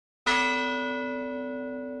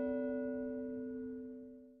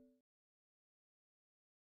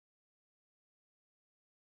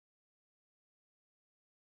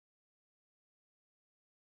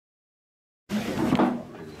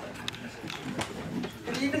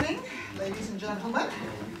ladies and gentlemen.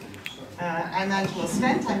 I'm Angela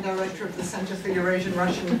Stent. I'm director of the Center for Eurasian,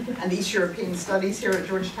 Russian, and East European Studies here at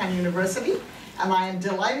Georgetown University. And I am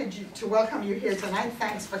delighted to welcome you here tonight.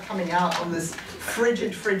 Thanks for coming out on this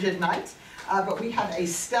frigid night. But we have a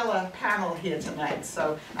stellar panel here tonight,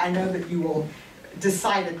 so I know that you will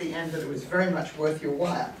decide at the end that it was very much worth your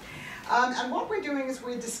while. And what we're doing is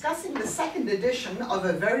we're discussing the second edition of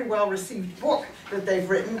a very well-received book that they've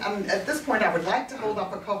written. At this point, I would like to hold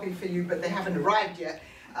up a copy for you, but they haven't arrived yet.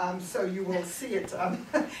 So you will see it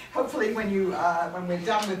hopefully when we're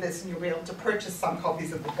done with this, and you'll be able to purchase some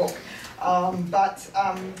copies of the book. And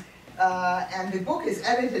the book is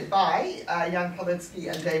edited by Jan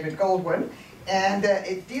Palitsky and David Goldwyn. And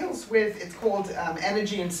it deals with, it's called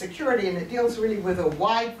Energy and Security, and it deals really with a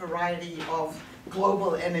wide variety of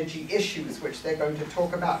global energy issues, which they're going to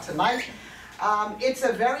talk about tonight. It's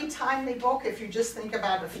a very timely book if you just think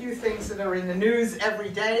about a few things that are in the news every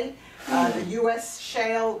day. The US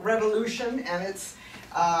shale revolution and its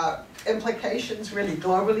implications really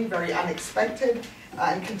globally, very unexpected,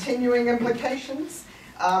 and continuing implications.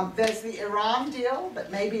 There's the Iran deal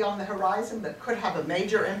that may be on the horizon that could have a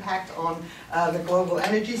major impact on the global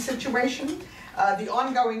energy situation. The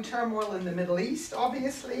ongoing turmoil in the Middle East,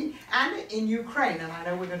 obviously, and in Ukraine. And I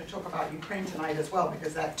know we're going to talk about Ukraine tonight as well,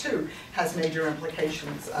 because that too has major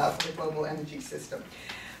implications for the global energy system.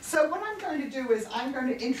 So what I'm going to do is I'm going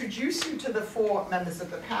to introduce you to the four members of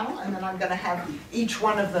the panel, and then I'm going to have each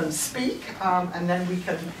one of them speak, and then we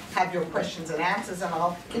can have your questions and answers, and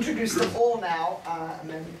I'll introduce them all now, and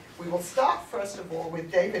then we will start first of all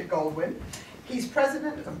with David Goldwyn. He's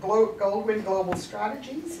president of Goldwyn Global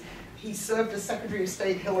Strategies. He served as Secretary of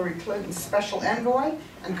State Hillary Clinton's Special Envoy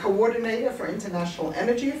and Coordinator for International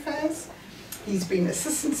Energy Affairs. He's been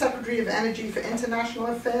Assistant Secretary of Energy for International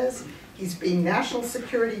Affairs. He's been National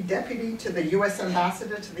Security Deputy to the U.S.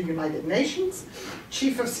 Ambassador to the United Nations,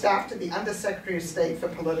 Chief of Staff to the Undersecretary of State for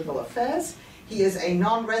Political Affairs. He is a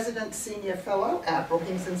non-resident senior fellow at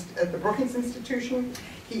the Brookings Institution.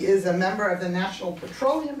 He is a member of the National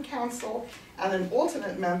Petroleum Council and an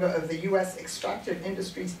alternate member of the U.S. Extractive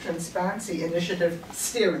Industries Transparency Initiative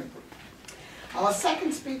Steering Group. Our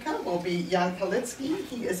second speaker will be Jan Palitsky.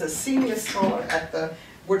 He is a senior scholar at the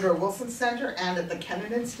Woodrow Wilson Center and at the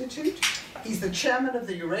Kennan Institute. He's the chairman of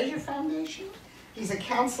the Eurasia Foundation. He's a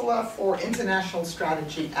counselor for international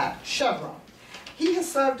strategy at Chevron. He has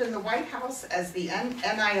served in the White House as the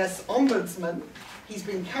NIS Ombudsman. He's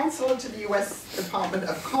been counselor to the U.S. Department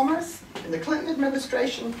of Commerce in the Clinton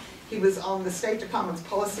administration. He was on the State Department's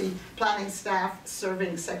policy planning staff,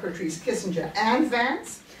 serving Secretaries Kissinger and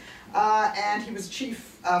Vance. And he was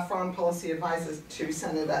chief foreign policy advisor to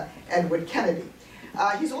Senator Edward Kennedy.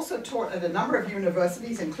 He's also taught at a number of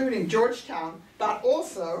universities, including Georgetown, but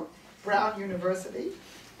also Brown University,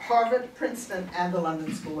 Harvard, Princeton, and the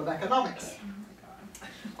London School of Economics.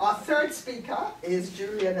 Our third speaker is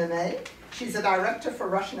Julia Nene. She's a director for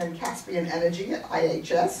Russian and Caspian Energy at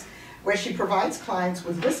IHS, where she provides clients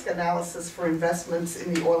with risk analysis for investments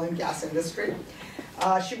in the oil and gas industry.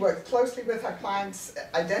 She works closely with her clients,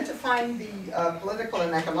 identifying the political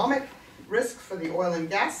and economic risk for the oil and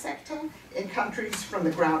gas sector in countries from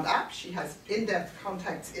the ground up. She has in-depth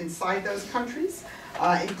contacts inside those countries,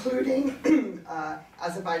 including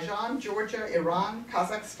Azerbaijan, Georgia, Iran,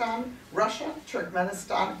 Kazakhstan, Russia,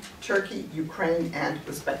 Turkmenistan, Turkey, Ukraine, and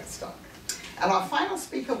Uzbekistan. And our final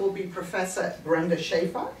speaker will be Professor Brenda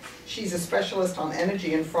Schaefer. She's a specialist on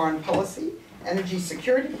energy and foreign policy, energy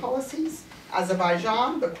security policies,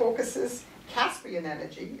 Azerbaijan, the Caucasus, Caspian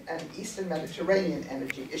energy, and Eastern Mediterranean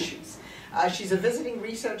energy issues. She's a visiting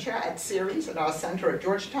researcher at CERES at our center at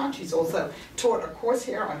Georgetown. She's also taught a course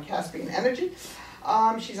here on Caspian energy.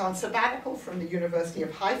 She's on sabbatical from the University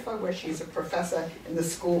of Haifa, where she's a professor in the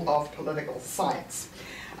School of Political Science.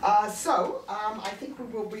 I think we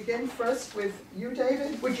will begin first with you,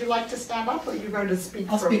 David. Would you like to stand up, or are you going to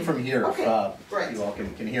speak I'll speak from here, okay, if you all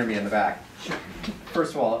can hear me in the back. Sure.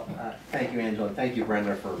 First of all, thank you, Angela, and thank you,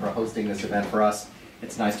 Brenda, for hosting this event for us.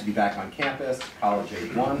 It's nice to be back on campus, College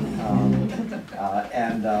 81,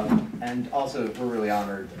 and also we're really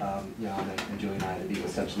honored, Jan and Julie and I, to be with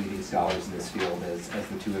such leading scholars in this field as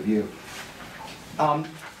the two of you.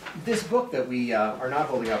 This book that we are not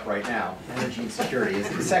holding up right now, Energy and Security, is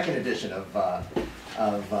the second edition of a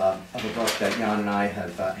book that Jan and I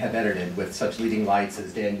have edited with such leading lights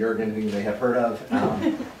as Dan Yergin, who you may have heard of,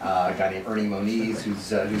 a guy named Ernie Moniz, who's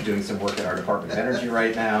doing some work at our Department of Energy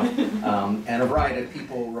right now, and a variety of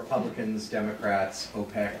people, Republicans, Democrats,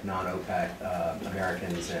 OPEC, non-OPEC,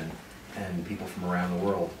 Americans, and people from around the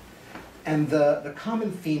world. And the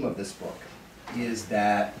common theme of this book is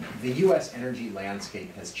that the US energy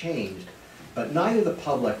landscape has changed, but neither the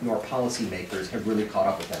public nor policymakers have really caught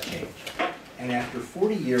up with that change. And after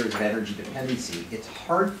 40 years of energy dependency, it's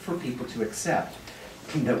hard for people to accept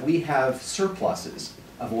that we have surpluses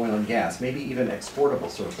of oil and gas, maybe even exportable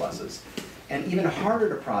surpluses, and even harder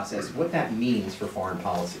to process what that means for foreign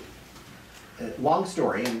policy. Long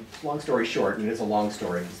story, and long story short, and it is a long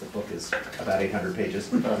story because the book is about 800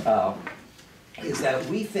 pages, is that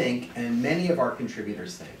we think, and many of our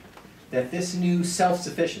contributors think, that this new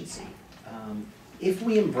self-sufficiency, if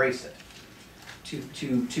we embrace it,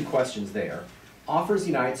 two questions there, offers the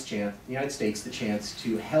United States the chance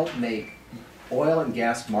to help make oil and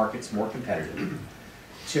gas markets more competitive,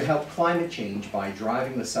 to help climate change by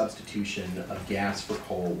driving the substitution of gas for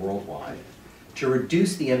coal worldwide, to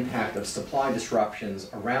reduce the impact of supply disruptions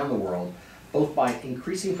around the world, both by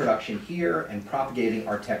increasing production here and propagating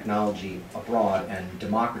our technology abroad and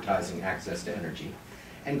democratizing access to energy,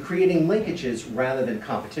 and creating linkages rather than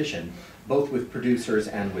competition, both with producers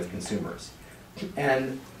and with consumers.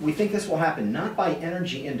 And we think this will happen not by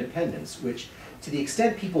energy independence, which to the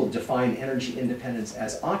extent people define energy independence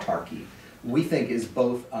as autarky, we think is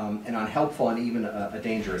both an unhelpful and even a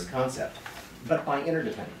dangerous concept, but by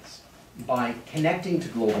interdependence, by connecting to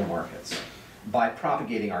global markets, by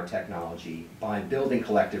propagating our technology, by building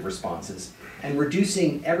collective responses, and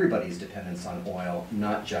reducing everybody's dependence on oil,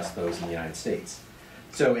 not just those in the United States.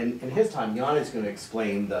 So in his time, Jan is going to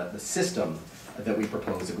explain the system that we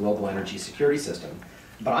propose, a global energy security system.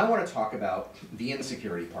 But I want to talk about the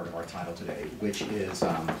insecurity part of our title today, which is,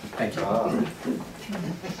 thank you.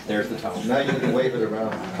 There's the tone. Now you can wave it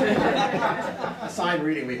around. Assigned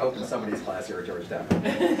reading, we hope in somebody's class here at Georgetown.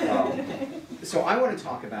 So I want to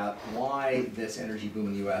talk about why this energy boom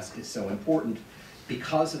in the US is so important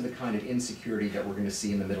because of the kind of insecurity that we're going to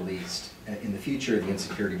see in the Middle East in the future, the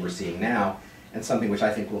insecurity we're seeing now, and something which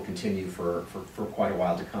I think will continue for quite a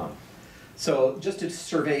while to come. So just to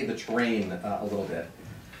survey the terrain a little bit,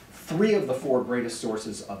 3 of the 4 greatest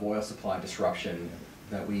sources of oil supply disruption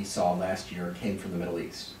that we saw last year came from the Middle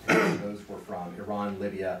East. Those were from Iran,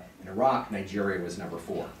 Libya, and Iraq. Nigeria was number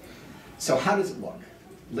 4. So how does it look?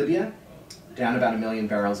 Libya, down about 1 million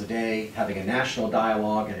barrels a day, having a national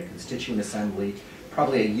dialogue and a constituent assembly,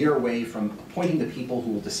 probably a year away from appointing the people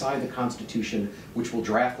who will decide the constitution, which will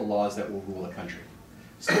draft the laws that will rule the country.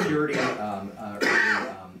 Security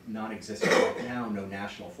really non-existent right now, no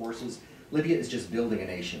national forces. Libya is just building a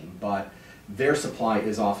nation, but their supply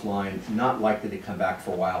is offline, not likely to come back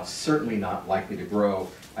for a while, certainly not likely to grow,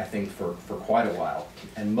 I think, for quite a while.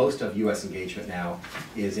 And most of US engagement now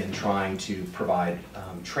is in trying to provide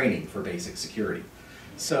training for basic security.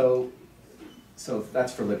 So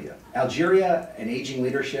that's for Libya. Algeria, an aging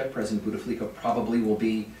leadership, President Bouteflika probably will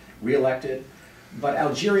be re-elected. But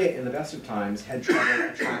Algeria, in the best of times, had trouble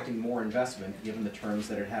attracting more investment given the terms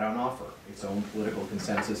that it had on offer. Its own political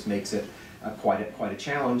consensus makes it quite a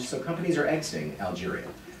challenge, so companies are exiting Algeria.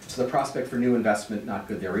 So the prospect for new investment, not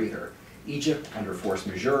good there either. Egypt, under force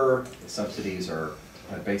majeure, the subsidies are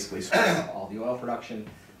basically swallowing up all the oil production.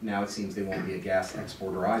 Now it seems they won't be a gas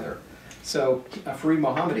exporter either. So Fareed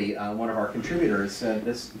Mohammadi, one of our contributors, said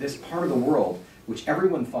this part of the world, which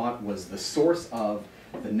everyone thought was the source of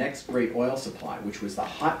the next great oil supply, which was the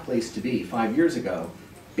hot place to be 5 years ago,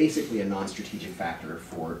 basically a non-strategic factor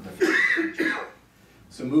for the future.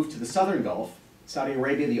 So move to the Southern Gulf. Saudi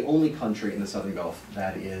Arabia, the only country in the Southern Gulf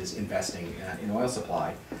that is investing in oil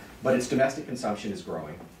supply, but its domestic consumption is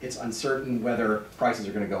growing. It's uncertain whether prices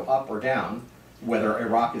are going to go up or down, whether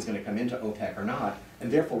Iraq is going to come into OPEC or not,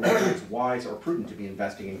 and therefore whether it's wise or prudent to be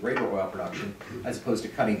investing in greater oil production as opposed to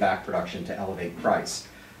cutting back production to elevate price.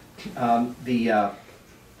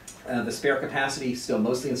 The spare capacity, still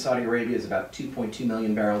mostly in Saudi Arabia, is about 2.2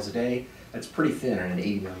 million barrels a day. That's pretty thin in an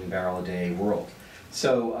 80 million barrel a day world.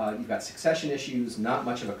 So you've got succession issues, not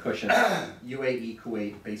much of a cushion. UAE,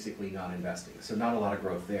 Kuwait, basically not investing. So not a lot of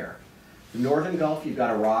growth there. The Northern Gulf, you've got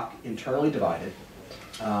Iraq internally divided,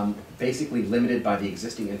 basically limited by the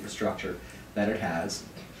existing infrastructure that it has.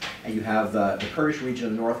 And you have the Kurdish region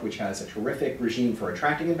of the north, which has a terrific regime for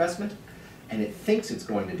attracting investment, and it thinks it's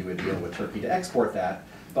going to do a deal with Turkey to export that.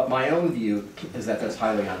 But my own view is that that's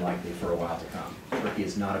highly unlikely for a while to come. Turkey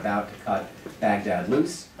is not about to cut Baghdad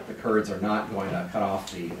loose. The Kurds are not going to cut off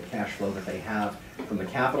the cash flow that they have from the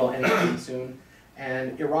capital anytime soon.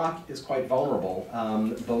 And Iraq is quite vulnerable,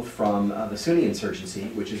 both from the Sunni insurgency,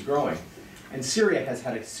 which is growing. And Syria has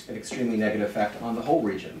had an extremely negative effect on the whole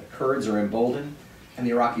region. The Kurds are emboldened, and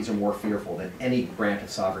the Iraqis are more fearful that any grant of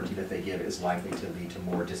sovereignty that they give is likely to lead to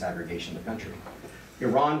more disaggregation of the country.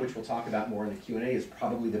 Iran, which we'll talk about more in the Q&A, is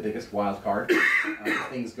probably the biggest wild card. If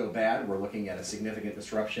things go bad, we're looking at a significant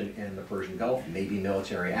disruption in the Persian Gulf, maybe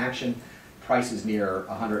military action, prices near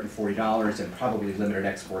 $140, and probably limited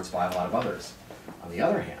exports by a lot of others. On the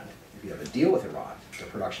other hand, if you have a deal with Iran, the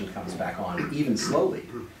production comes back on even slowly,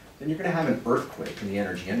 then you're going to have an earthquake in the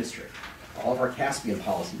energy industry. All of our Caspian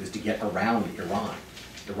policy was to get around Iran.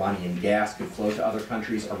 Iranian gas could flow to other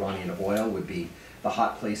countries. Iranian oil would be the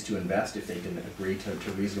hot place to invest if they can agree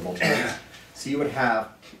to reasonable terms. So you would have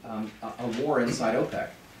a war inside OPEC.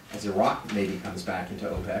 As Iraq maybe comes back into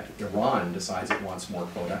OPEC, Iran decides it wants more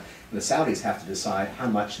quota, and the Saudis have to decide how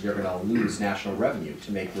much they're going to lose national revenue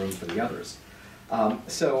to make room for the others.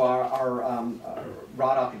 So our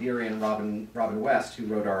Rod Al-Qadiri and Robin West, who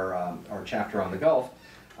wrote our chapter on the Gulf,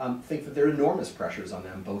 think that there are enormous pressures on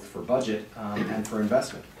them, both for budget and for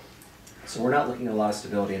investment. So we're not looking at a lot of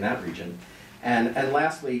stability in that region. And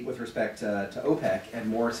lastly, with respect to OPEC, Ed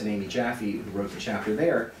Morris and Amy Jaffe, who wrote the chapter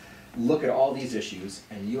there, look at all these issues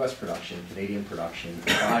and US production, Canadian production,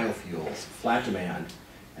 biofuels, flat demand,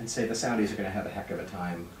 and say the Saudis are going to have a heck of a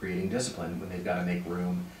time creating discipline when they've got to make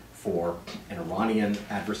room for an Iranian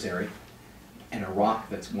adversary, an Iraq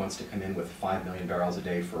that wants to come in with 5 million barrels a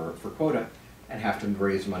day for quota, and have to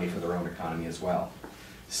raise money for their own economy as well.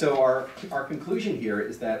 So our conclusion here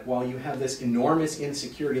is that while you have this enormous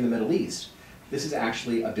insecurity in the Middle East, this is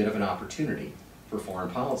actually a bit of an opportunity for foreign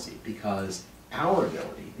policy, because our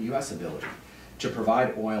ability, the US ability, to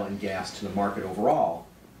provide oil and gas to the market overall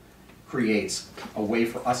creates a way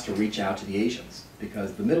for us to reach out to the Asians,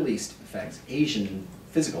 because the Middle East affects Asian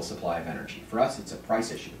physical supply of energy. For us, it's a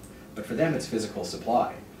price issue, but for them, it's physical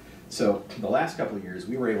supply. So the last couple of years,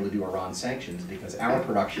 we were able to do Iran sanctions because our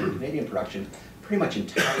production, Canadian production, pretty much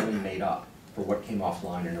entirely made up for what came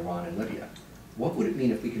offline in Iran and Libya. What would it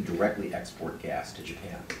mean if we could directly export gas to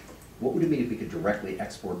Japan? What would it mean if we could directly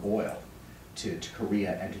export oil to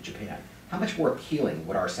Korea and to Japan? How much more appealing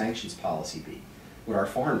would our sanctions policy be? Would our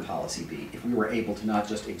foreign policy be if we were able to not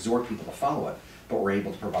just exhort people to follow it, but were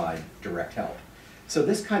able to provide direct help? So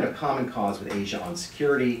this kind of common cause with Asia on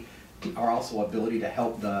security, our also ability to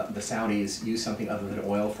help the Saudis use something other than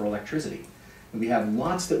oil for electricity. And we have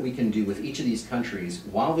lots that we can do with each of these countries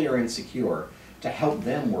while they are insecure to help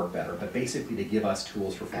them work better, but basically to give us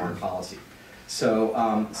tools for foreign policy.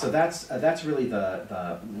 So, so that's really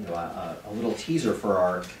a little teaser for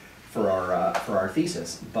our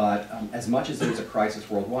thesis. But as much as there's a crisis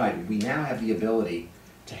worldwide, we now have the ability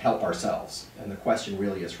to help ourselves. And the question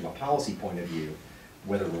really is, from a policy point of view,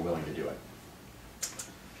 whether we're willing to do it.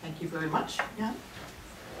 Thank you very much. Yeah.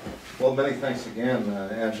 Well, many thanks again,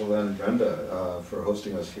 Angela and Brenda, for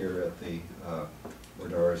hosting us here at the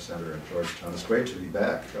Werdara Center in Georgetown. It's great to be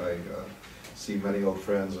back. I see many old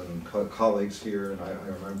friends and colleagues here, and I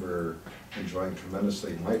remember enjoying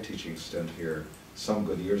tremendously my teaching stint here some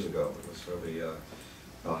good years ago. It was really a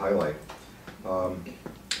highlight.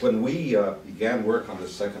 When we began work on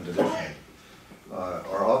this second edition,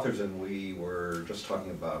 our authors and we were just talking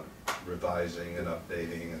about revising and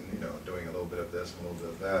updating and doing a little bit of this and a little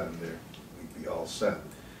bit of that, and we'd be all set.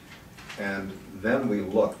 And then we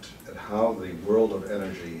looked at how the world of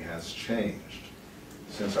energy has changed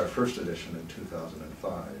since our first edition in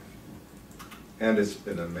 2005. And it's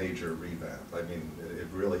been a major revamp. I mean, it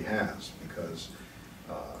really has, because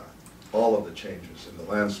all of the changes in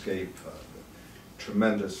the landscape, the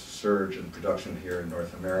tremendous surge in production here in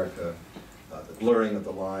North America, the blurring of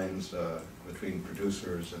the lines between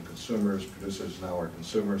producers and consumers. Producers now are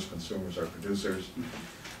consumers, consumers are producers.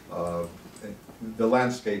 The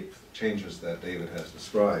landscape changes that David has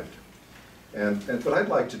described. And what I'd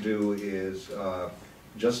like to do is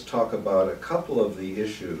just talk about a couple of the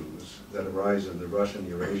issues that arise in the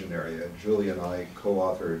Russian-Eurasian area. Julia and I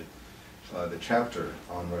co-authored the chapter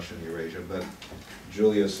on Russian-Eurasia, but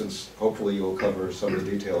Julia, since hopefully you'll cover some of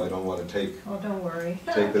the detail, I don't want to take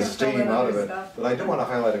the steam out of it. But I do want to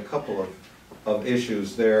highlight a couple of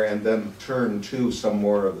issues there, and then turn to some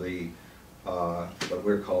more of the what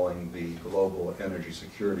we're calling the global energy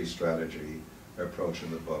security strategy approach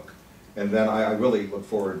in the book. And then I really look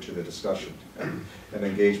forward to the discussion and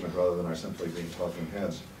engagement rather than our simply being talking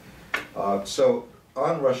heads. So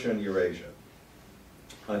on Russia and Eurasia,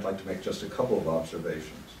 I'd like to make just a couple of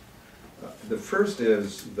observations. The first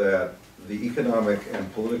is that the economic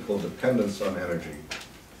and political dependence on energy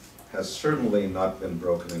has certainly not been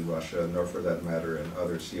broken in Russia, nor for that matter in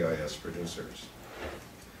other CIS producers.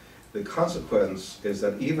 The consequence is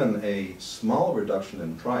that even a small reduction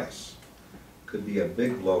in price could be a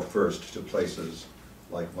big blow first to places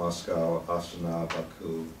like Moscow, Astana,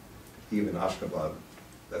 Baku, even Ashgabat,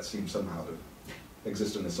 that seems somehow to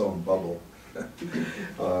exist in its own bubble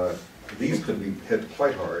These could be hit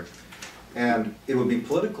quite hard. And it would be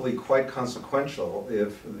politically quite consequential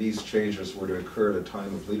if these changes were to occur at a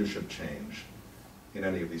time of leadership change in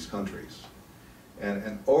any of these countries.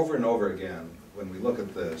 And over again, when we look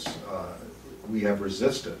at this, we have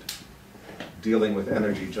resisted dealing with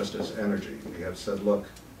energy just as energy. We have said, look,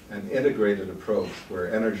 an integrated approach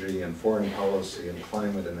where energy and foreign policy and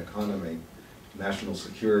climate and economy, national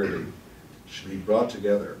security should be brought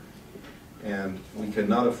together. And we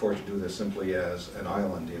cannot afford to do this simply as an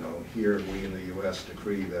island. You know, here we in the US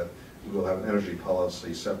decree that we will have an energy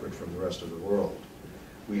policy separate from the rest of the world.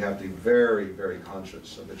 We have to be very, very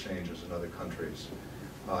conscious of the changes in other countries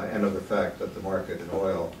and of the fact that the market in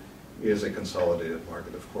oil is a consolidated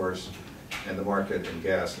market, of course, and the market in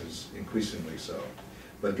gas is increasingly so.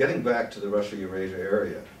 But getting back to the Russia-Eurasia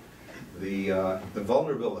area, the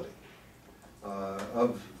vulnerability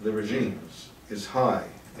of the regimes is high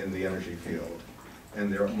in the energy field,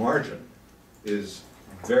 and their margin is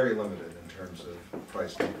very limited in terms of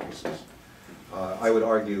price decreases. I would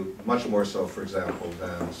argue much more so, for example,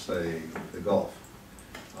 than, say, the Gulf,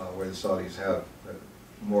 where the Saudis have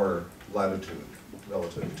more latitude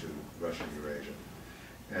relative to Russia-Eurasia.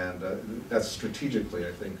 And that's strategically,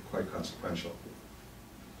 I think, quite consequential.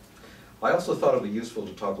 I also thought it would be useful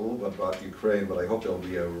to talk a little bit about Ukraine, but I hope there will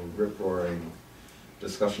be a rip-roaring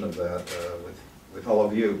discussion of that with all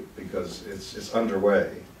of you, because it's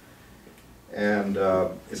underway. And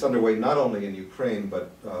it's underway not only in Ukraine,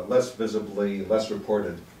 but less visibly, less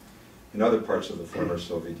reported in other parts of the former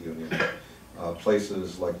Soviet Union.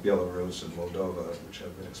 Places like Belarus and Moldova, which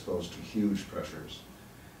have been exposed to huge pressures.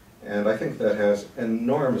 And I think that has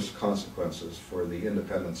enormous consequences for the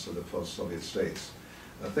independence of the post-Soviet states.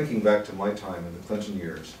 Thinking back to my time in the Clinton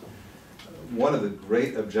years, one of the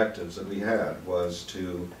great objectives that we had was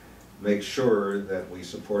to make sure that we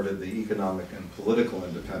supported the economic and political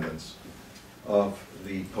independence of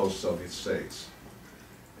the post-Soviet states.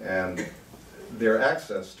 And their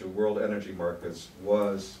access to world energy markets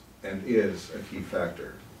was and is a key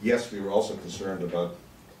factor. Yes, we were also concerned about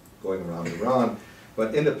going around Iran,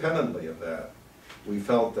 but independently of that, we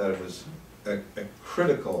felt that it was a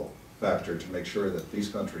critical factor to make sure that these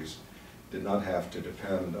countries did not have to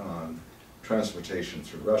depend on transportation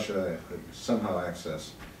through Russia and could somehow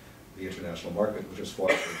access the international market, which is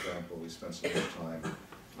why, for example, we spent some more time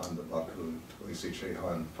on the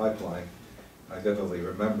Baku-Tbilisi-Ceyhan pipeline. I vividly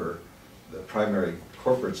remember the primary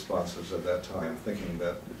corporate sponsors at that time thinking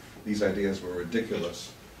that these ideas were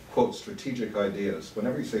ridiculous, quote, strategic ideas.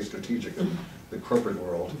 Whenever you say strategic in the corporate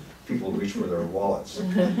world, people reach for their wallets.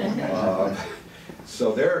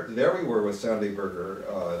 So there we were with Sandy Berger.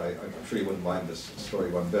 I'm sure you wouldn't mind this story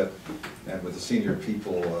one bit, and with the senior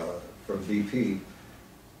people from BP.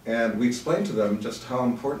 And we explained to them just how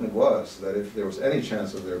important it was that if there was any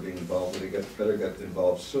chance of their being involved, that they better get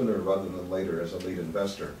involved sooner rather than later as a lead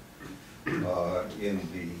investor in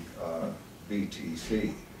the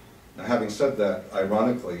BTC. Now, having said that,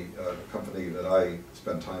 ironically, the company that I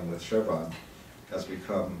spent time with, Chevron, has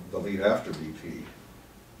become the lead after BP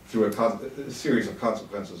through a series of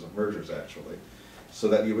consequences of mergers, actually, so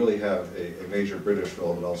that you really have a major British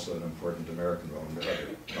role, but also an important American role, and there are other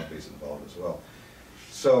companies involved as well.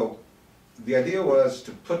 So the idea was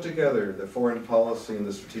to put together the foreign policy and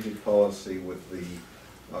the strategic policy with the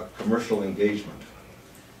commercial engagement,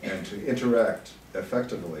 and to interact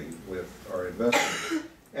effectively with our investors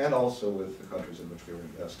and also with the countries in which we were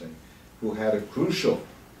investing, who had a crucial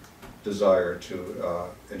desire to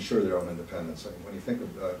ensure their own independence. I mean, when you think of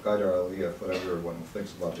Gaidar Aliyev, whatever one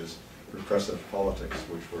thinks about his repressive politics,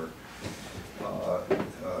 which were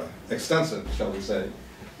extensive, shall we say,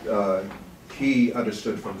 he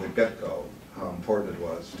understood from the get-go how important it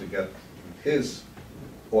was to get his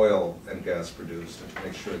oil and gas produced and to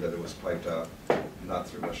make sure that it was piped out, not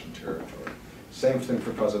through Russian territory. Same thing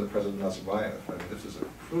for President Nazarbayev. I mean, this is a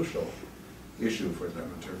crucial issue for them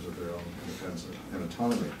in terms of their own independence and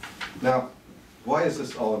autonomy. Now, why is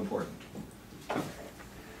this all important?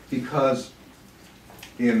 Because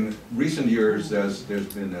in recent years, there's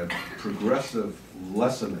been a progressive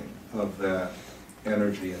lessening of that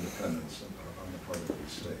energy independence on the part of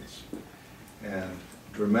these states. And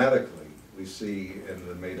dramatically, we see in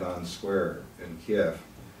the Maidan Square in Kiev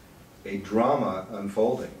a drama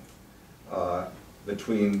unfolding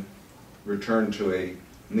between return to a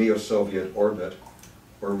neo-Soviet orbit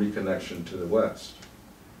or reconnection to the West.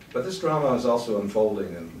 But this drama is also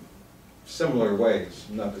unfolding in similar ways,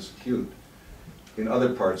 not as acute, in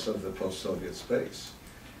other parts of the post-Soviet space.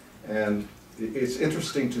 And it's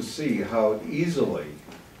interesting to see how easily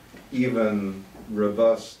even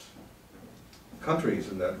robust countries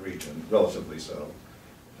in that region, relatively so,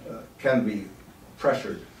 can be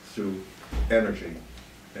pressured through energy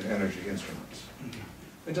and energy instruments.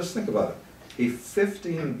 And just think about it. A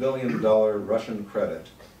 $15 billion Russian credit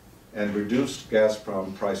and reduced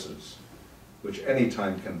Gazprom prices, which any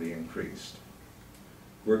time can be increased,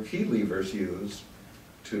 were key levers used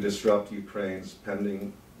to disrupt Ukraine's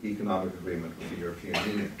pending economic agreement with the European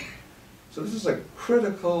Union. So this is a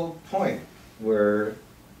critical point where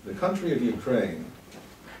the country of Ukraine,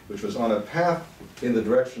 which was on a path in the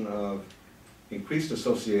direction of increased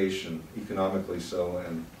association, economically so,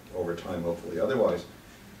 and over time, hopefully otherwise,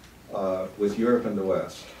 with Europe and the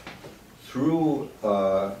West, through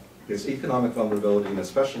its economic vulnerability and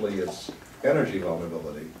especially its energy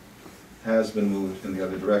vulnerability, has been moved in the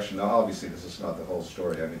other direction. Now, obviously, this is not the whole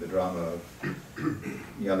story. I mean, the drama of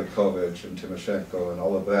Yanukovych and Tymoshenko and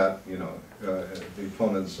all of that, you know, the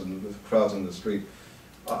opponents and the crowds in the street.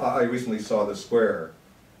 I recently saw The Square,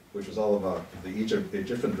 which was all about the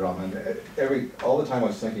Egyptian drama, and all the time I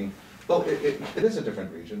was thinking, well, it is a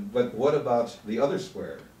different region, but what about the other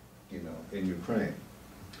square, you know, in Ukraine?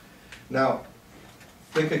 Now,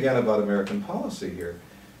 think again about American policy here.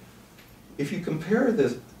 If you compare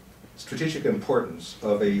the strategic importance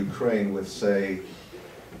of a Ukraine with, say,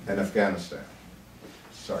 an Afghanistan,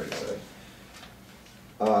 sorry to say,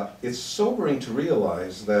 it's sobering to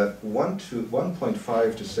realize that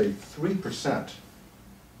 1.5 to say 3%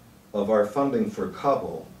 of our funding for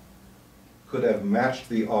Kabul could have matched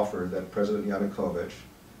the offer that President Yanukovych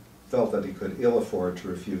felt that he could ill afford to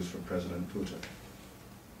refuse from President Putin.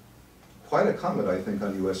 Quite a comment, I think,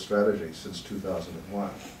 on US strategy since 2001.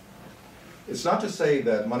 It's not to say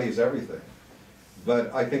that money is everything,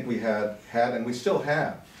 but I think we had and we still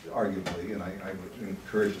have, arguably, and I would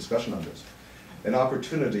encourage discussion on this, an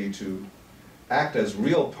opportunity to act as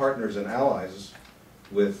real partners and allies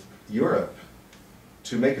with Europe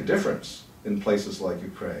to make a difference in places like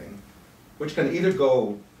Ukraine, which can either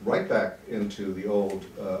go right back into the old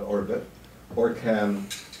orbit, or can,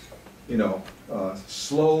 you know,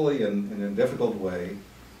 slowly and in a difficult way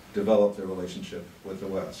develop their relationship with the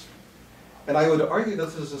West. And I would argue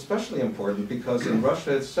this is especially important because in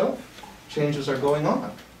Russia itself, changes are going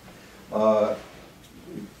on.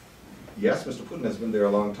 Yes, Mr. Putin has been there a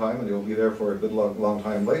long time, and he'll be there for a good long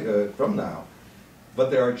time from now. But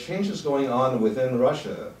there are changes going on within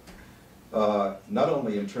Russia, not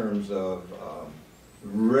only in terms of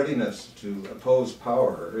readiness to oppose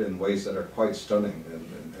power in ways that are quite stunning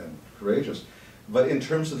and courageous, but in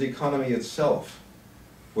terms of the economy itself,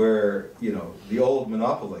 where, you know, the old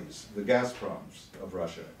monopolies, the Gazproms of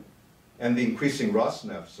Russia, and the increasing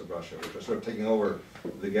Rosnefts of Russia, which are sort of taking over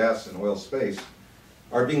the gas and oil space,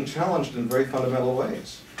 are being challenged in very fundamental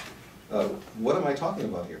ways. What am I talking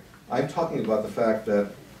about here? I'm talking about the fact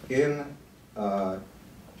that in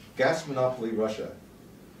gas monopoly Russia,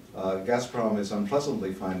 Gazprom is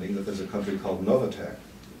unpleasantly finding that there's a company called Novatek,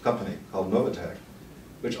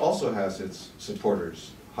 which also has its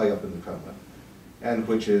supporters high up in the Kremlin, and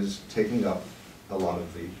which is taking up a lot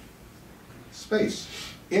of the space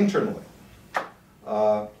internally.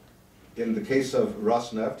 In the case of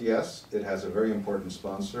Rosneft, yes, it has a very important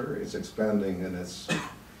sponsor. It's expanding in its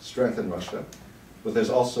strength in Russia. But there's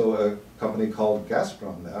also a company called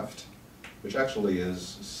Gazprom Neft, which actually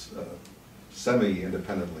is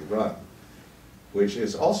semi-independently run, which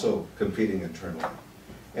is also competing internally.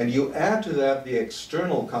 And you add to that the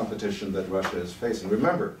external competition that Russia is facing.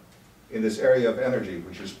 Remember, in this area of energy,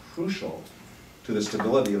 which is crucial to the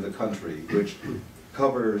stability of the country, which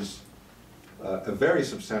covers a very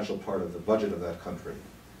substantial part of the budget of that country,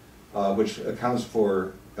 which accounts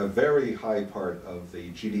for a very high part of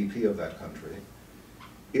the GDP of that country,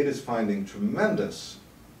 it is finding tremendous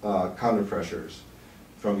counter-pressures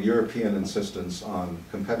from European insistence on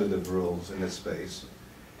competitive rules in its space,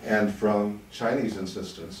 and from Chinese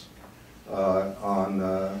insistence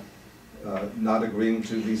on not agreeing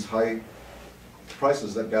to these high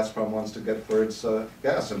prices that Gazprom wants to get for its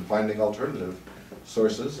gas, and finding alternative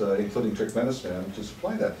sources, including Turkmenistan, to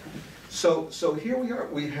supply that. So here we are.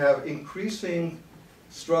 We have increasing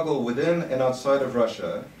struggle within and outside of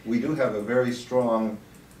Russia. We do have a very strong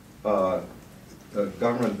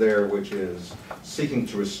government there which is seeking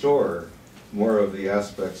to restore more of the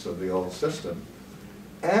aspects of the old system.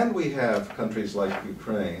 And we have countries like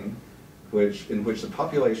Ukraine, in which the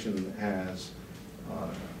population has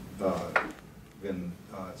been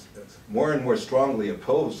more and more strongly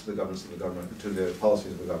opposed to to the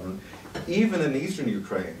policies of the government, even in eastern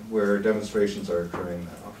Ukraine, where demonstrations are occurring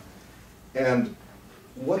now. And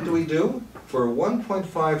what do? For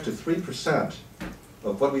 1.5 to 3%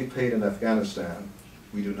 of what we paid in Afghanistan,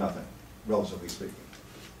 we do nothing. relatively speaking.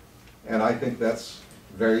 And I think that's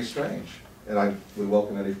very strange, and we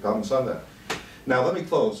welcome any comments on that. Now, let me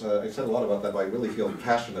close. I said a lot about that, but I really feel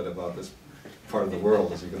passionate about this part of the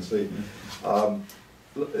world, as you can see.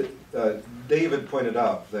 David pointed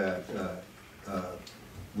out that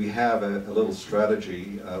we have a little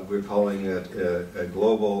strategy. We're calling it a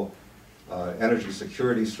global energy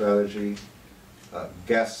security strategy.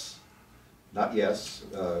 GUESS, not yes,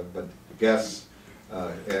 but GUESS.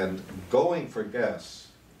 And going for GUESS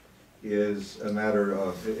is a matter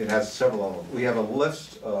of, it has several elements. We have a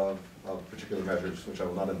list of particular measures, which I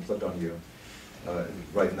will not inflict on you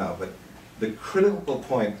right now, but the critical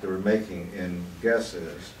point that we're making in GUESS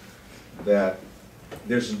is that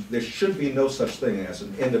there should be no such thing as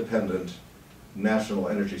an independent national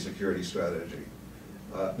energy security strategy.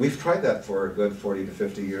 We've tried that for a good 40 to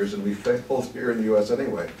 50 years, and we failed here in the US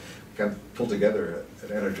anyway. We can't pull together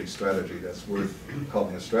an energy strategy that's worth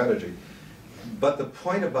calling a strategy. But the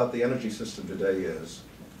point about the energy system today is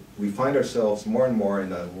we find ourselves more and more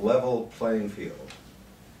in a level playing field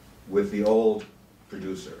with the old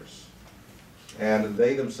producers. And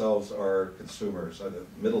they themselves are consumers. The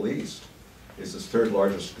Middle East is the third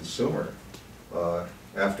largest consumer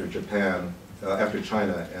after Japan, after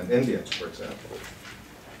China and India, for example.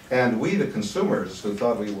 And we, the consumers, who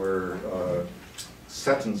thought we were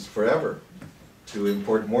sentenced forever to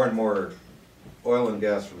import more and more oil and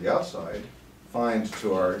gas from the outside, find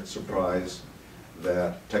to our surprise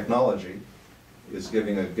that technology is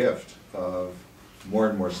giving a gift of more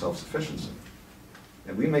and more self-sufficiency.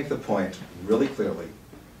 And we make the point really clearly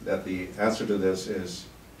that the answer to this is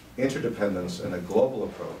interdependence and a global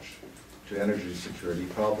approach to energy security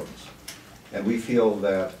problems. And we feel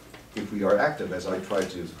that if we are active, as I tried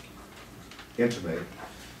to intimate,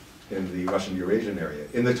 in the Russian-Eurasian area,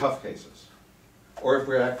 in the tough cases, or if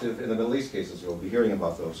we're active in the Middle East cases, we'll be hearing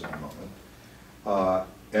about those in a moment,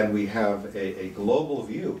 and we have a global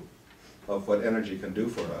view of what energy can do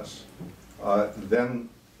for us, then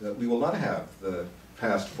we will not have the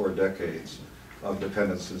past 4 decades of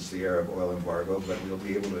dependence since the Arab oil embargo, but we'll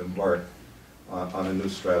be able to embark on a new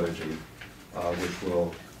strategy which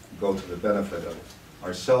will go to the benefit of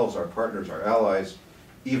ourselves, our partners, our allies,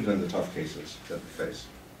 even in the tough cases that we face.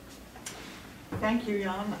 Thank you,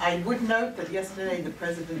 Jan. I would note that yesterday the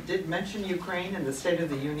President did mention Ukraine in the State of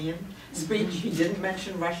the Union speech. He didn't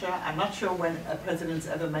mention Russia. I'm not sure when a president's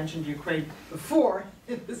ever mentioned Ukraine before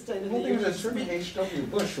in the State of the Union. Well, there was a certain H.W.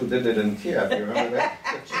 Bush who did it in Kiev, you remember that?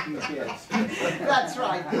 That's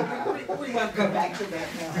right. We won't go back to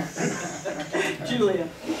that now. Julia.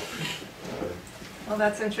 Well,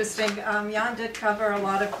 that's interesting. Jan did cover a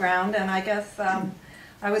lot of ground, and I guess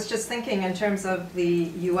I was just thinking in terms of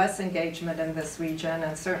the U.S. engagement in this region,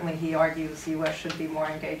 and certainly he argues the U.S. should be more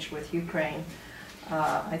engaged with Ukraine.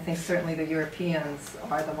 I think certainly the Europeans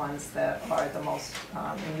are the ones that are the most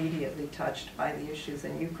immediately touched by the issues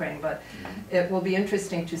in Ukraine, but it will be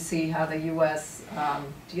interesting to see how the U.S.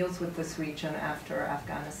 Deals with this region after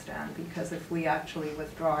Afghanistan, because if we actually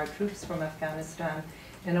withdraw our troops from Afghanistan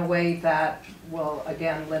in a way that will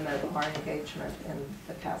again limit our engagement in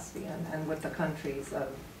the Caspian and with the countries of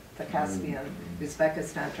the Caspian,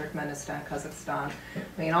 Uzbekistan, Turkmenistan, Kazakhstan.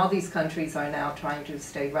 I mean, all these countries are now trying to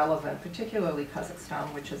stay relevant, particularly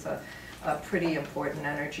Kazakhstan, which is a pretty important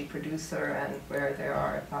energy producer and where there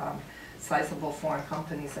are sizable foreign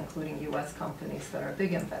companies, including U.S. companies, that are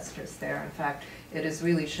big investors there. In fact, it is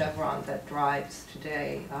really Chevron that drives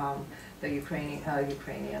today the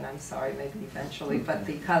Ukrainian, I'm sorry, maybe eventually, but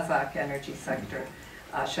the Kazakh energy sector.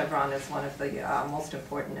 Chevron is one of the most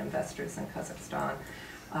important investors in Kazakhstan.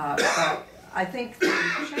 But I think the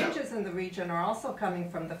changes in the region are also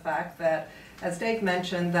coming from the fact that, as Dave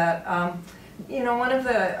mentioned, that you know, one of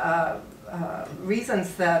the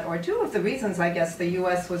reasons that, or two of the reasons, I guess, the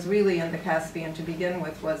U.S. was really in the Caspian to begin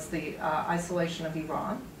with was the isolation of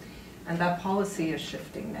Iran. And that policy is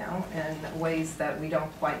shifting now in ways that we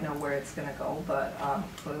don't quite know where it's going to go, but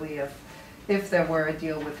clearly if there were a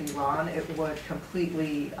deal with Iran, it would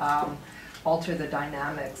completely alter the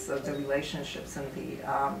dynamics of the relationships in the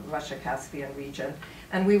Russia-Caspian region.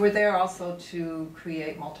 And we were there also to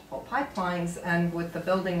create multiple pipelines, and with the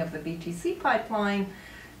building of the BTC pipeline,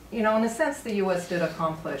 you know, in a sense, the U.S. did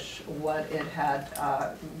accomplish what it had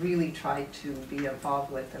really tried to be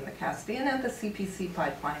involved with in the Caspian, and the CPC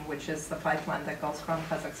pipeline, which is the pipeline that goes from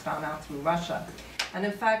Kazakhstan out through Russia. And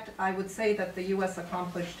in fact, I would say that the U.S.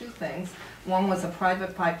 accomplished two things. One was a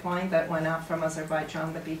private pipeline that went out from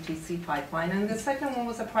Azerbaijan, the BTC pipeline, and the second one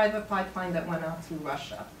was a private pipeline that went out through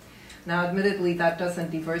Russia. Now, admittedly, that doesn't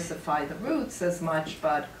diversify the routes as much,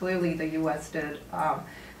 but clearly the U.S. did have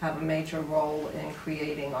a major role in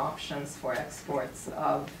creating options for exports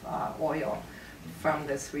of oil from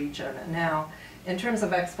this region. Now, in terms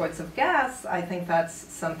of exports of gas, I think that's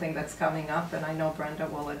something that's coming up, and I know Brenda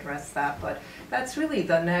will address that, but that's really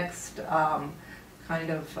the next kind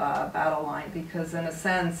of battle line, because in a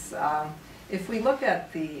sense, if we look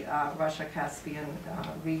at the Russia-Caspian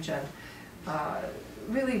region,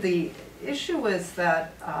 really the issue is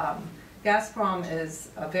that Gazprom is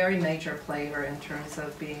a very major player in terms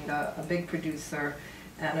of being a big producer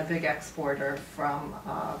and a big exporter from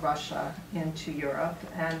Russia into Europe.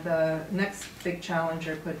 And the next big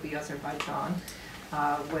challenger could be Azerbaijan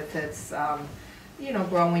with its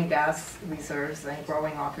growing gas reserves and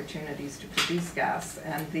growing opportunities to produce gas.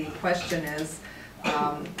 And the question is,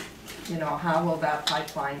 how will that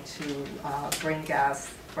pipeline to bring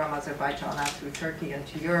gas from Azerbaijan out through Turkey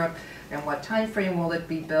into Europe, and what time frame will it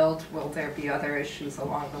be built? Will there be other issues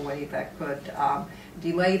along the way that could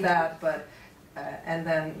delay that? But and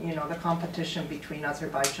then, the competition between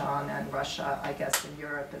Azerbaijan and Russia, I guess, in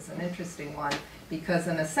Europe is an interesting one, because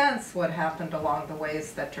in a sense, what happened along the way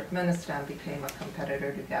is that Turkmenistan became a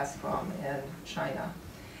competitor to Gazprom in China.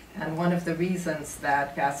 And one of the reasons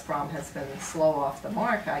that Gazprom has been slow off the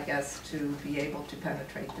mark, I guess, to be able to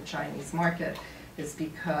penetrate the Chinese market is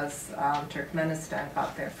because Turkmenistan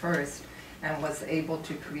got there first and was able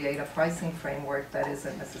to create a pricing framework that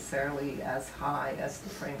isn't necessarily as high as the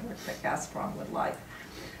framework that Gazprom would like.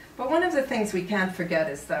 But one of the things we can't forget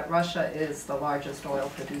is that Russia is the largest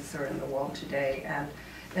oil producer in the world today. And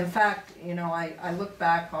in fact, I look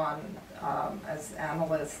back on, as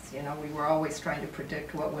analysts, we were always trying to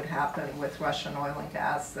predict what would happen with Russian oil and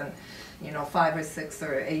gas. And, 5 or 6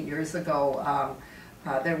 or 8 years ago,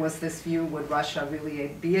 there was this view, would Russia really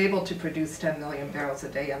be able to produce 10 million barrels a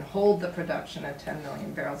day and hold the production at 10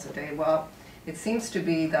 million barrels a day? Well, it seems to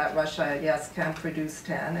be that Russia, yes, can produce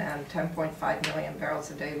 10, and 10.5 million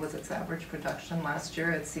barrels a day was its average production last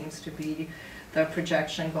year. It seems to be the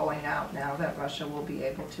projection going out now that Russia will be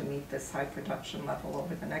able to meet this high production level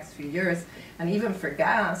over the next few years. And even for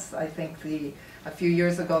gas, I think a few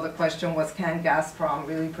years ago the question was, can Gazprom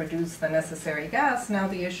really produce the necessary gas? Now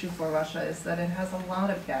the issue for Russia is that it has a lot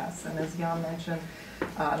of gas, and as Jan mentioned,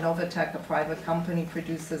 Novatek, a private company,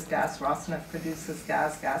 produces gas, Rosneft produces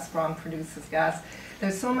gas, Gazprom produces gas.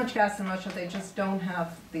 There's so much gas in Russia, they just don't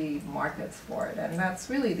have the markets for it. And that's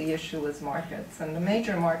really the issue, is markets. And the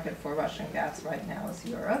major market for Russian gas right now is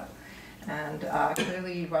Europe. And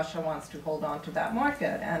clearly Russia wants to hold on to that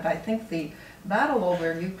market. And I think the battle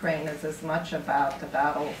over Ukraine is as much about the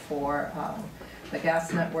battle for the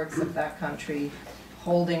gas networks of that country,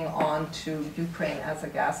 holding on to Ukraine as a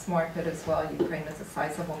gas market as well. Ukraine is a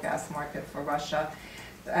sizable gas market for Russia.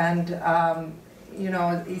 And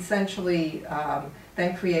essentially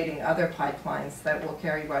then creating other pipelines that will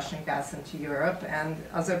carry Russian gas into Europe. And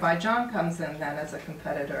Azerbaijan comes in then as a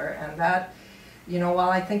competitor, and that, while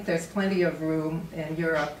I think there's plenty of room in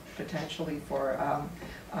Europe potentially for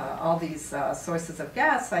all these sources of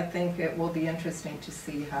gas, I think it will be interesting to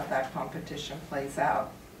see how that competition plays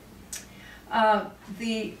out.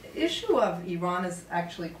 The issue of Iran is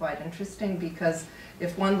actually quite interesting, because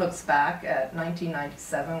if one looks back at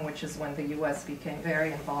 1997, which is when the U.S. became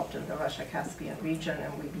very involved in the Russia-Caspian region,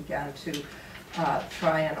 and we began to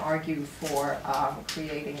try and argue for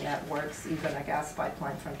creating networks, even a gas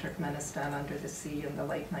pipeline from Turkmenistan under the sea in the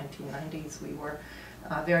late 1990s, we were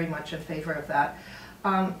very much in favor of that.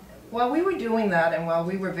 While we were doing that, and while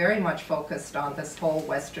we were very much focused on this whole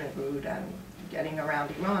Western route and getting around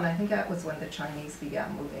Iran, I think that was when the Chinese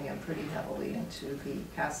began moving in pretty heavily into the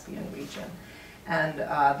Caspian region. And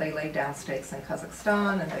they laid down stakes in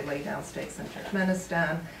Kazakhstan, and they laid down stakes in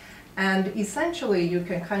Turkmenistan. And essentially, you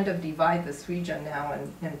can kind of divide this region now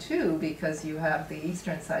in two, because you have the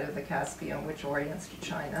eastern side of the Caspian, which orients to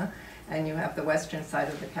China, and you have the western side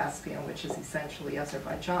of the Caspian, which is essentially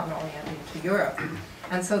Azerbaijan, orienting to Europe.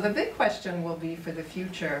 And so the big question will be for the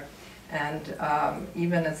future, and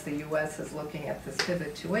even as the U.S. is looking at this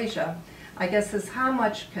pivot to Asia, I guess, is how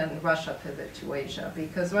much can Russia pivot to Asia?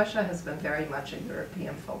 Because Russia has been very much a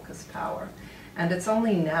European-focused power. And it's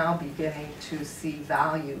only now beginning to see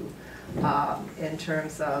value in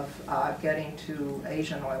terms of getting to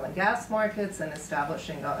Asian oil and gas markets and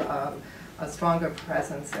establishing a stronger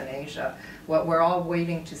presence in Asia. What we're all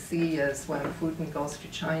waiting to see is when Putin goes to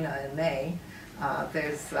China in May,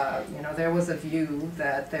 there was a view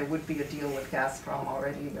that there would be a deal with Gazprom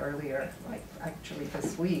already earlier, like actually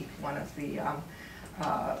this week. One of the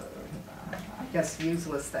I guess views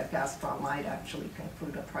was that Gazprom might actually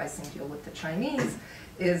conclude a pricing deal with the Chinese,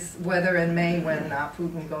 is whether in May when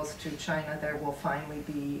Putin goes to China, there will finally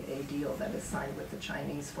be a deal that is signed with the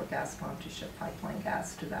Chinese for Gazprom to ship pipeline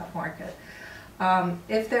gas to that market.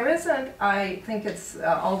 If there isn't, I think it's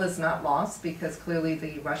all is not lost, because clearly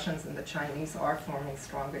the Russians and the Chinese are forming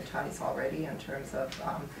stronger ties already in terms of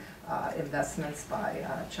investments by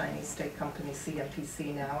Chinese state company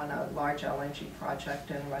CNPC now in a large LNG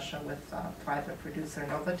project in Russia with private producer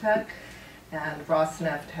Novatek. And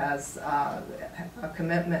Rosneft has a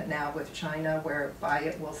commitment now with China whereby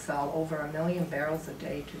it will sell over 1 million barrels a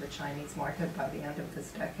day to the Chinese market by the end of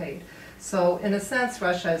this decade. So in a sense,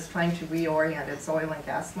 Russia is trying to reorient its oil and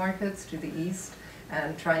gas markets to the east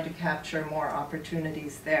and trying to capture more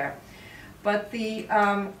opportunities there. But the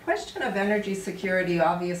question of energy security,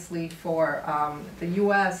 obviously for the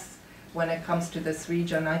U.S. when it comes to this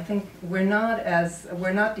region, I think we're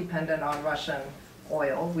not dependent on Russian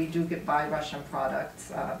oil. We do buy Russian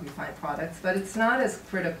products, refined products, but it's not as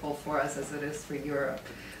critical for us as it is for Europe.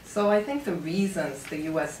 So I think the reasons the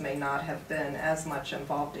U.S. may not have been as much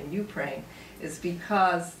involved in Ukraine is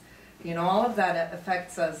because, you know, all of that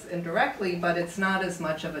affects us indirectly, but it's not as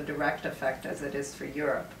much of a direct effect as it is for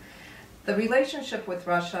Europe. The relationship with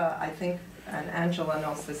Russia, I think, and Angela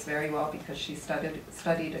knows this very well because she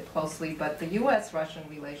studied it closely, but the U.S.-Russian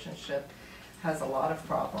relationship has a lot of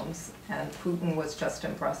problems, and Putin was just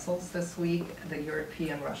in Brussels this week. The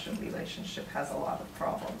European-Russian relationship has a lot of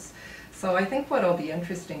problems. So I think what will be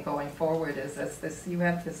interesting going forward is as you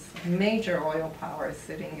have this major oil power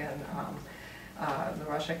sitting in the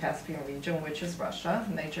Russia-Caspian region, which is Russia,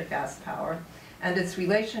 major gas power, and its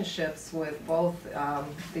relationships with both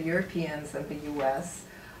the Europeans and the U.S.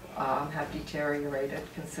 Have deteriorated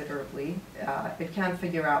considerably. It can't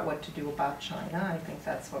figure out what to do about China. I think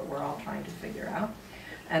that's what we're all trying to figure out.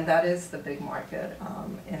 And that is the big market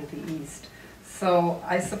in the East. So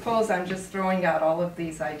I suppose I'm just throwing out all of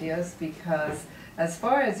these ideas because as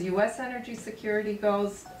far as U.S. energy security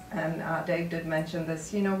goes, and Dave did mention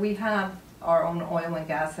this, you know, we have our own oil and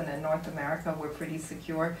gas, and in North America we're pretty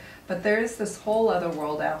secure. But there is this whole other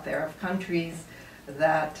world out there of countries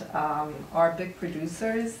that are big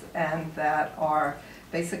producers and that are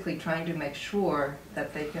basically trying to make sure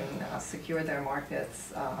that they can secure their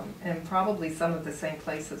markets in probably some of the same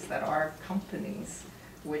places that our companies,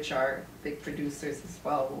 which are big producers as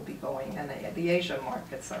well, will be going. And the Asian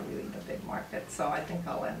markets are really the big market. So I think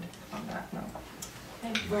I'll end on that note.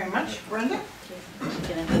 Thank you very much. Brenda?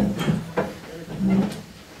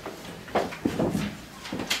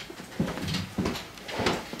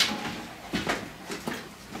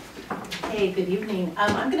 Hey, good evening.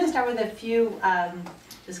 I'm going to start with a few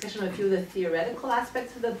discussion of a few of the theoretical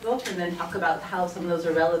aspects of the book, and then talk about how some of those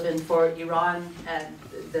are relevant for Iran and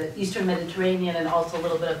the Eastern Mediterranean, and also a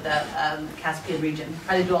little bit of the Caspian region.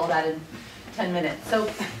 Try to do all that in 10 minutes. So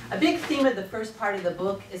a big theme of the first part of the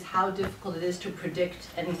book is how difficult it is to predict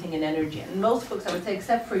anything in energy. And most books, I would say,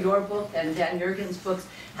 except for your book and Dan Jurgen's books,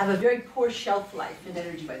 have a very poor shelf life in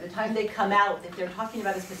energy. By the time they come out, if they're talking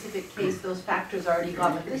about a specific case, those factors are already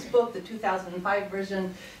gone. But this book, the 2005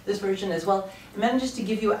 version, this version as well, it manages to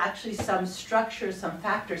give you actually some structures, some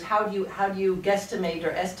factors. How do you guesstimate or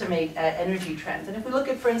estimate energy trends? And if we look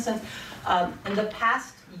at, for instance, in the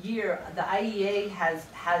past year, the IEA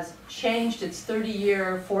has changed its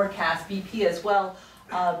 30-year forecast, BP as well,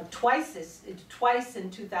 twice in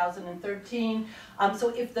 2013. So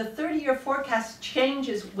if the 30-year forecast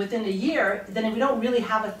changes within a year, then we don't really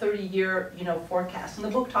have a 30-year, forecast. And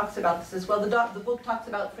the book talks about this as well. The book talks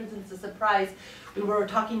about, for instance, the surprise. We were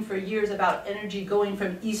talking for years about energy going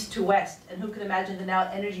from east to west, and who could imagine that now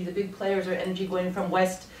energy, the big players are energy going from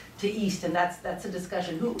west to east, and that's a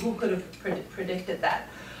discussion. Who could have predicted that?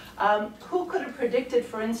 Who could have predicted,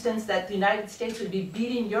 for instance, that the United States would be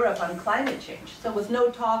beating Europe on climate change? So with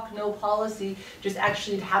no talk, no policy, just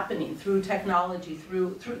actually happening through technology,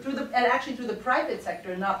 through the private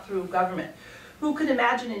sector, not through government. Who could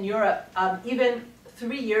imagine in Europe, even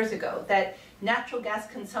 3 years ago, that natural gas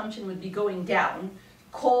consumption would be going down,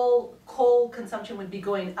 coal consumption would be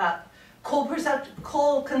going up,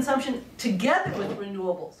 coal consumption together with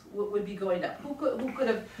renewables would be going up. Who could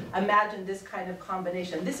have imagined this kind of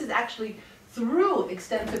combination? This is actually through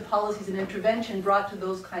extensive policies and intervention, brought to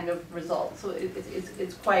those kind of results. So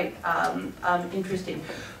it's quite interesting.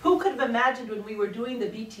 Who could have imagined when we were doing the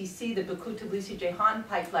BTC, the Baku-Tbilisi-Ceyhan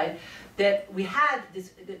pipeline, that we had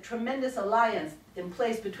this tremendous alliance in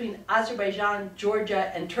place between Azerbaijan,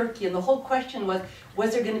 Georgia, and Turkey, and the whole question was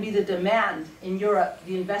there going to be the demand in Europe,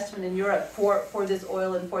 the investment in Europe for this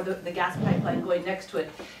oil and for the gas pipeline going next to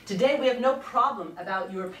it. Today we have no problem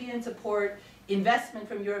about European support, investment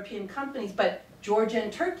from European companies, but Georgia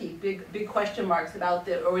and Turkey, big question marks about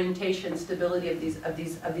the orientation, stability of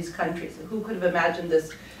these countries. And who could have imagined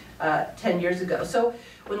this 10 years ago? So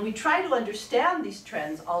when we try to understand these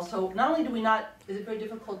trends, also, not only is it very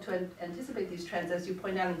difficult to anticipate these trends, as you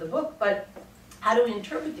point out in the book, but how do we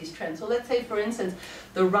interpret these trends? So let's say, for instance,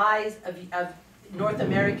 the rise of North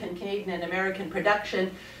American, Canadian, and American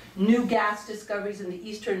production, new gas discoveries in the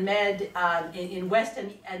Eastern Med, in West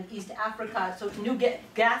and East Africa, so new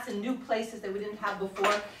gas in new places that we didn't have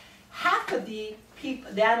before. Half of the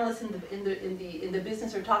analysts in the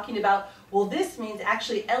business are talking about, well, this means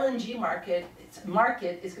actually LNG market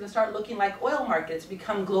is going to start looking like oil markets,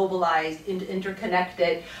 become globalized,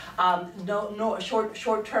 interconnected, no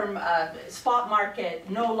short-term spot market,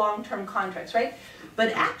 no long-term contracts, right?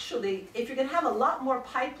 But actually, if you're going to have a lot more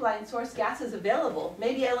pipeline source gases available,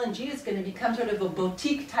 maybe LNG is going to become sort of a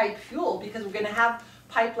boutique-type fuel because we're going to have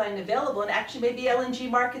pipeline available, and actually maybe LNG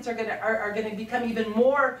markets are going to become even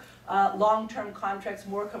more long-term contracts,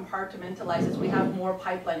 more compartmentalized as we have more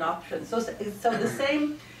pipeline options. So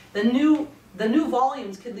the new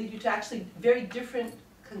volumes can lead you to actually very different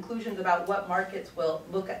conclusions about what markets will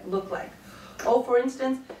look like. Oh, for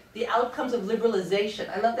instance, the outcomes of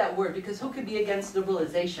liberalization. I love that word because who could be against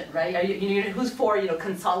liberalization, right? Who's for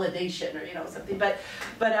consolidation or something? But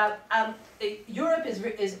Europe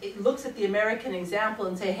looks at the American example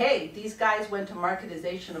and say, hey, these guys went to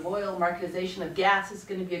marketization of oil, marketization of gas. It's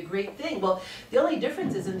going to be a great thing. Well, the only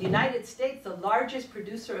difference is in the United States, the largest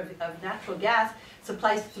producer of natural gas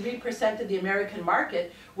supplies 3% of the American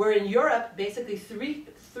market, where in Europe, basically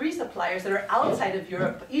three suppliers that are outside of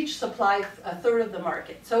Europe each supply a third of the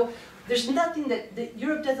market. So there's nothing that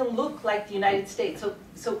Europe doesn't look like the United States.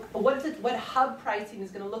 So what hub pricing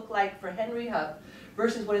is going to look like for Henry Hub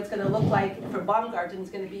versus what it's going to look like for Baumgarten is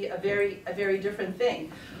going to be a very different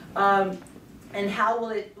thing. And how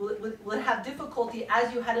will it have difficulty,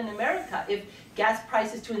 as you had in America, if gas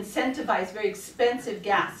prices to incentivize very expensive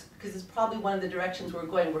gas, because it's probably one of the directions we're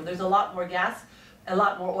going, where there's a lot more gas, a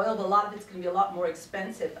lot more oil, but a lot of it's going to be a lot more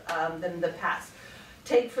expensive than in the past.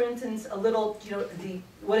 Take, for instance, a little,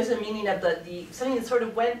 what is the meaning of something that sort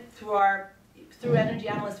of went through energy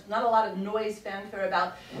analysts, not a lot of noise, fanfare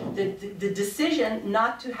about the decision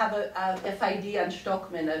not to have a FID on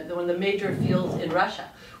Stockman, one of the major fields in Russia.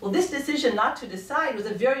 Well, this decision not to decide was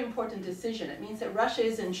a very important decision. It means that Russia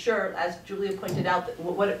isn't sure, as Julia pointed out,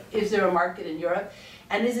 that is there a market in Europe,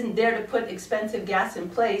 and isn't there to put expensive gas in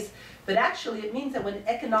place. But actually, it means that when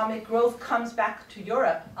economic growth comes back to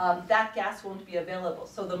Europe, that gas won't be available.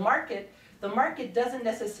 So the market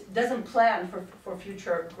doesn't plan for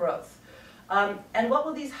future growth. And what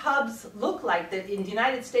will these hubs look like? That in the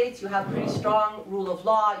United States, you have pretty strong rule of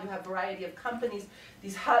law. You have a variety of companies.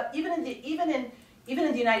 These even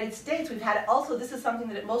in the United States, we've had also. This is something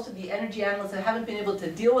that most of the energy analysts haven't been able to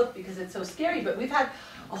deal with because it's so scary. But we've had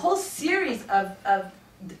a whole series of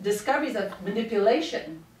discoveries of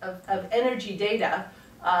manipulation of energy data,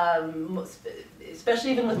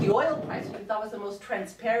 especially even with the oil price, which we thought was the most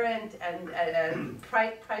transparent and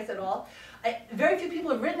price at all. Very few people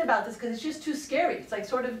have written about this because it's just too scary. It's like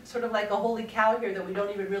sort of like a holy cow here that we don't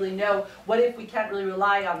even really know. What if we can't really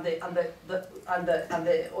rely on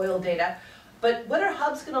the oil data? But what are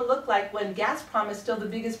hubs going to look like when Gazprom is still the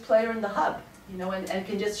biggest player in the hub? And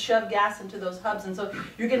can just shove gas into those hubs, and so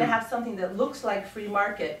you're going to have something that looks like free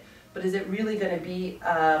market, but is it really going to be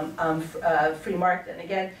free market? And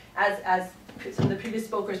again, as some of the previous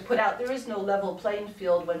speakers put out, there is no level playing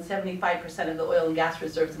field when 75% of the oil and gas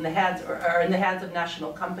reserves are in the hands of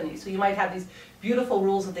national companies. So you might have these beautiful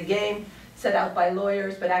rules of the game set out by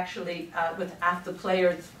lawyers, but actually with half the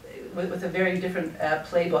players with a very different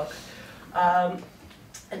playbook.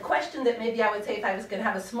 A question that maybe I would say if I was going to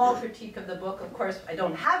have a small critique of the book, of course I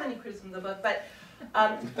don't have any criticism of the book, but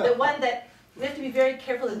the one that we have to be very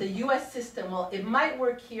careful that the US system, well, it might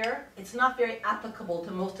work here, it's not very applicable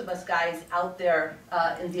to most of us guys out there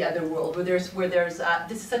in the other world, where there's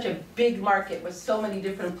this is such a big market with so many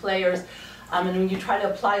different players, and when you try to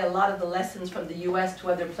apply a lot of the lessons from the US to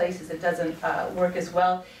other places, it doesn't work as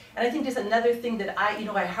well. And I think there's another thing that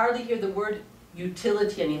I hardly hear the word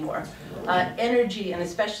utility anymore. Energy, and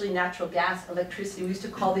especially natural gas, electricity, we used to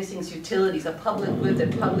call these things utilities, a public good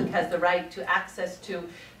that public has the right to access to,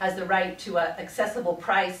 has the right to an accessible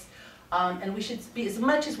price. And we should be, as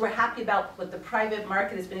much as we're happy about what the private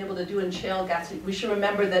market has been able to do in shale gas, we should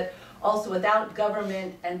remember that also without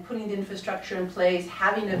government and putting the infrastructure in place,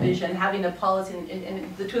 having a vision, having a policy,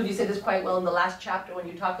 and the two of you said this quite well in the last chapter when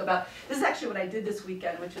you talk about, this is actually what I did this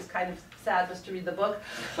weekend, which is kind of sad, was to read the book.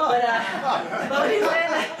 But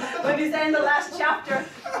when you say in the last chapter,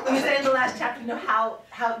 you know, how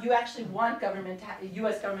you actually want government,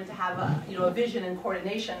 U.S. government to have a, you know, a vision and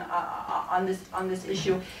coordination on this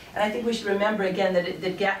issue. And I think we should remember again that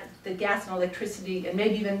the gas and electricity, and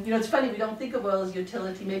maybe even, you know, it's funny, we don't think of oil as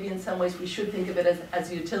utility. Maybe in some ways we should think of it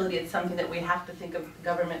as a utility. It's something that we have to think of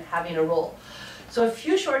government having a role. So a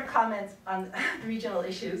few short comments on regional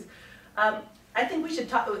issues. I think we should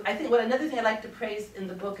talk, another thing I'd like to praise in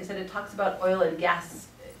the book is that it talks about oil and gas,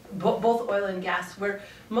 both oil and gas, where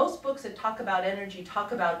most books that talk about energy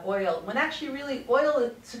talk about oil, when actually really oil,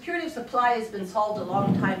 security of supply has been solved a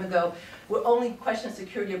long time ago. We're only questioning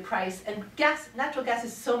security of price. And gas, natural gas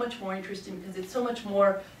is so much more interesting because it's so much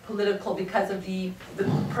more political because of the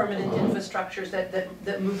permanent infrastructures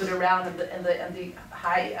that move it around and the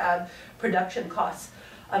high production costs.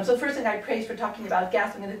 So first thing I praise for talking about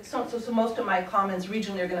gas, so most of my comments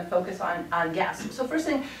regionally are going to focus on gas. So first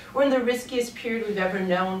thing, we're in the riskiest period we've ever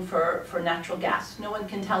known for natural gas. No one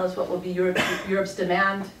can tell us what will be Europe's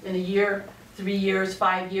demand in a year, 3 years,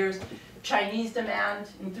 5 years. Chinese demand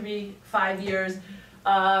in 3-5 years.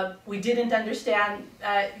 We didn't understand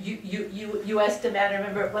U.S. demand. I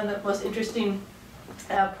remember one of the most interesting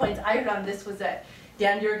points I heard on this was that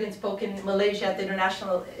Dan Jurgen spoke in Malaysia at the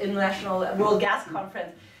International World Gas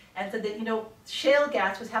Conference and said that, you know, shale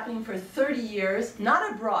gas was happening for 30 years,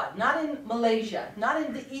 not abroad, not in Malaysia, not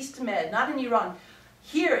in the East Med, not in Iran.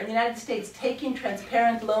 Here in the United States, taking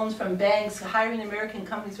transparent loans from banks, hiring American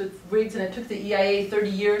companies with rigs, and it took the EIA 30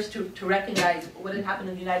 years to recognize what had happened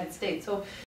in the United States. So